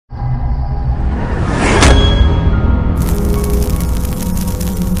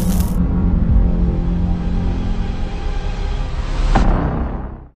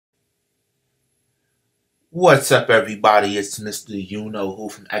What's up, everybody? It's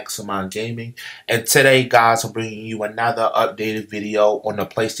MrUknowwho from XMon Gaming, and today, guys, I'm bringing you another updated video on the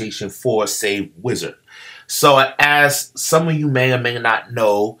PlayStation 4 Save Wizard. So, as some of you may or may not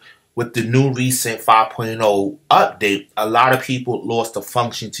know, with the new recent 5.0 update, a lot of people lost the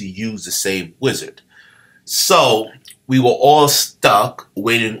function to use the Save Wizard. So, we were all stuck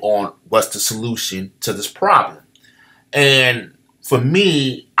waiting on what's the solution to this problem. And for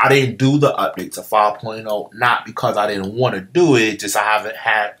me, I didn't do the update to 5.0, not because I didn't want to do it, just I haven't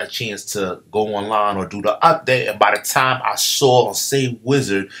had a chance to go online or do the update. And by the time I saw on Save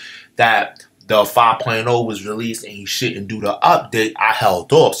Wizard that the 5.0 was released and you shouldn't do the update, I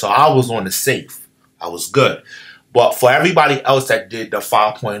held off. So I was on the safe. I was good. But for everybody else that did the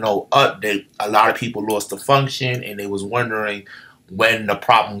 5.0 update, a lot of people lost the function and they was wondering when the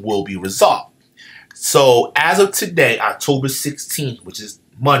problem will be resolved. So, as of today, October 16th, which is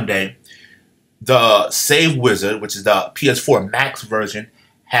Monday, the Save Wizard, which is the PS4 Max version,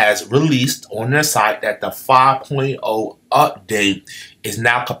 has released on their site that the 5.0 update is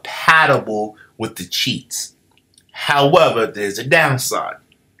now compatible with the cheats. However, there's a downside.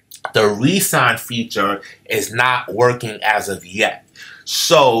 The resign feature is not working as of yet.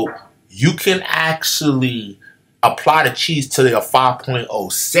 So, you can actually apply the cheats to your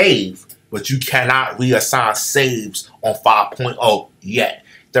 5.0 save, but you cannot reassign saves on 5.0 yet.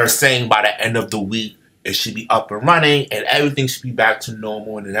 They're saying by the end of the week, it should be up and running and everything should be back to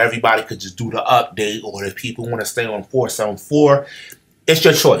normal and then everybody could just do the update, or if people want to stay on 4.7.4, it's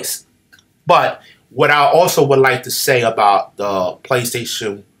your choice. But what I also would like to say about the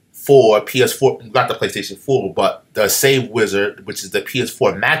PlayStation 4, PS4, not the PlayStation 4, but the Save Wizard, which is the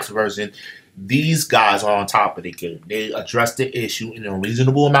PS4 Max version, these guys are on top of the game. They addressed the issue in a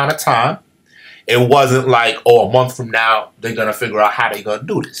reasonable amount of time. It wasn't like, oh, a month from now, they're going to figure out how they're going to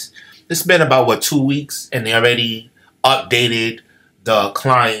do this. It's been about, what, 2 weeks, and they already updated the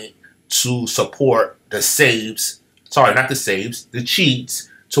client to support the saves. Sorry, not the saves, the cheats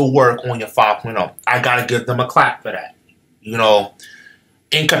to work on your 5.0. I got to give them a clap for that. You know,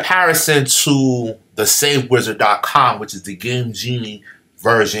 in comparison to the SaveWizard.com, which is the Game Genie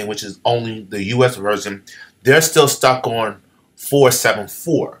version, which is only the US version, they're still stuck on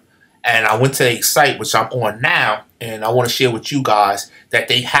 4.7.4. And I went to their site, which I'm on now, and I want to share with you guys that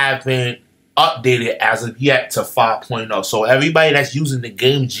they haven't updated as of yet to 5.0. So everybody that's using the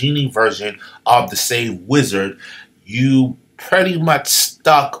Game Genie version of the Save Wizard, you pretty much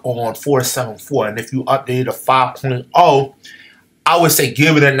stuck on 4.7.4. And if you update to 5.0, I would say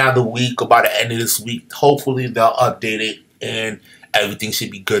give it another week, or by the end of this week, hopefully they'll update it and everything should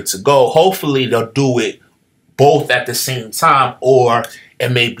be good to go. Hopefully they'll do it both at the same time, or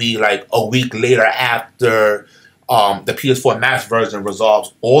it may be like a week later after the PS4 Max version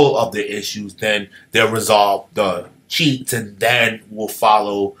resolves all of the issues. Then they'll resolve the cheats and then we'll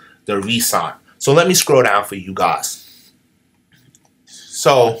follow the resign. So let me scroll down for you guys.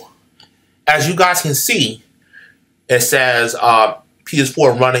 So as you guys can see, it says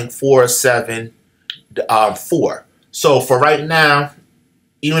PS4 running 4.7.4. So for right now,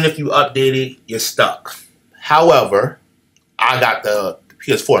 even if you update it, you're stuck. However, I got the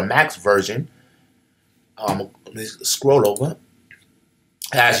PS4 Max version. Let me scroll over.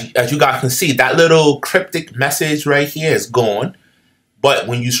 As you guys can see, that little cryptic message right here is gone. But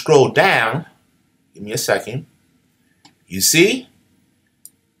when you scroll down, give me a second, you see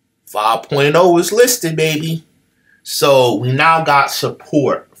 5.0 is listed, baby. So we now got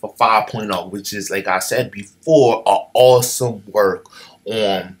support for 5.0, which is, like I said before, an awesome work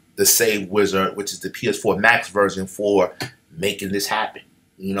on the Save Wizard, which is the PS4 Max version, for making this happen.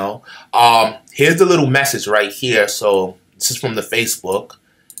 You know, here's the little message right here. So this is from the Facebook.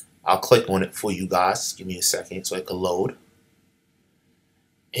 I'll click on it for you guys. Give me a second so it can load.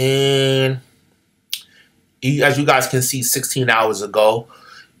 And as you guys can see, 16 hours ago,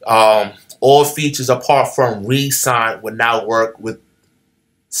 all features apart from resign will now work with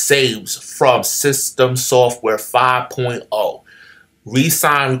saves from System Software 5.0.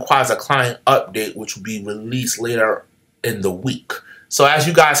 Resign requires a client update, which will be released later in the week. So as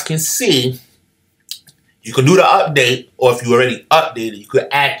you guys can see, you can do the update, or if you already updated, you could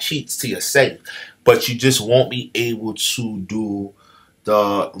add cheats to your save, but you just won't be able to do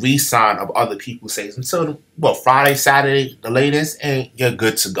the resign of other people's saves until, well, Friday, Saturday, the latest, and you're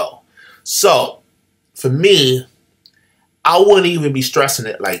good to go. So for me, I wouldn't even be stressing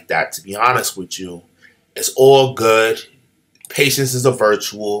it like that, to be honest with you. It's all good. Patience is a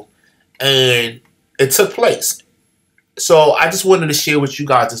virtue, and it took place. So I just wanted to share with you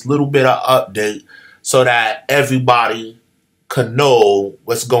guys this little bit of update so that everybody could know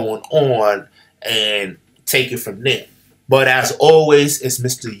what's going on and take it from there. But as always, it's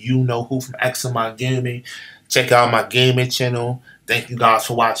MrUknowwho from XMI Gaming. Check out my gaming channel. Thank you guys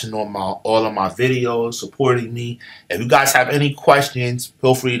for watching all of my videos, supporting me. If you guys have any questions,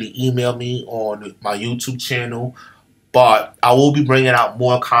 feel free to email me on my YouTube channel. But I will be bringing out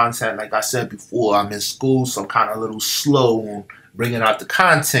more content. Like I said before, I'm in school, so I'm kind of a little slow on bringing out the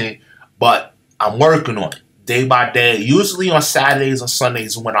content. But I'm working on it day by day. Usually on Saturdays or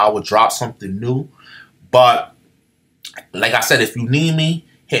Sundays when I would drop something new. But like I said, if you need me,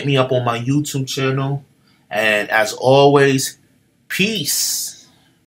 hit me up on my YouTube channel. And as always, peace.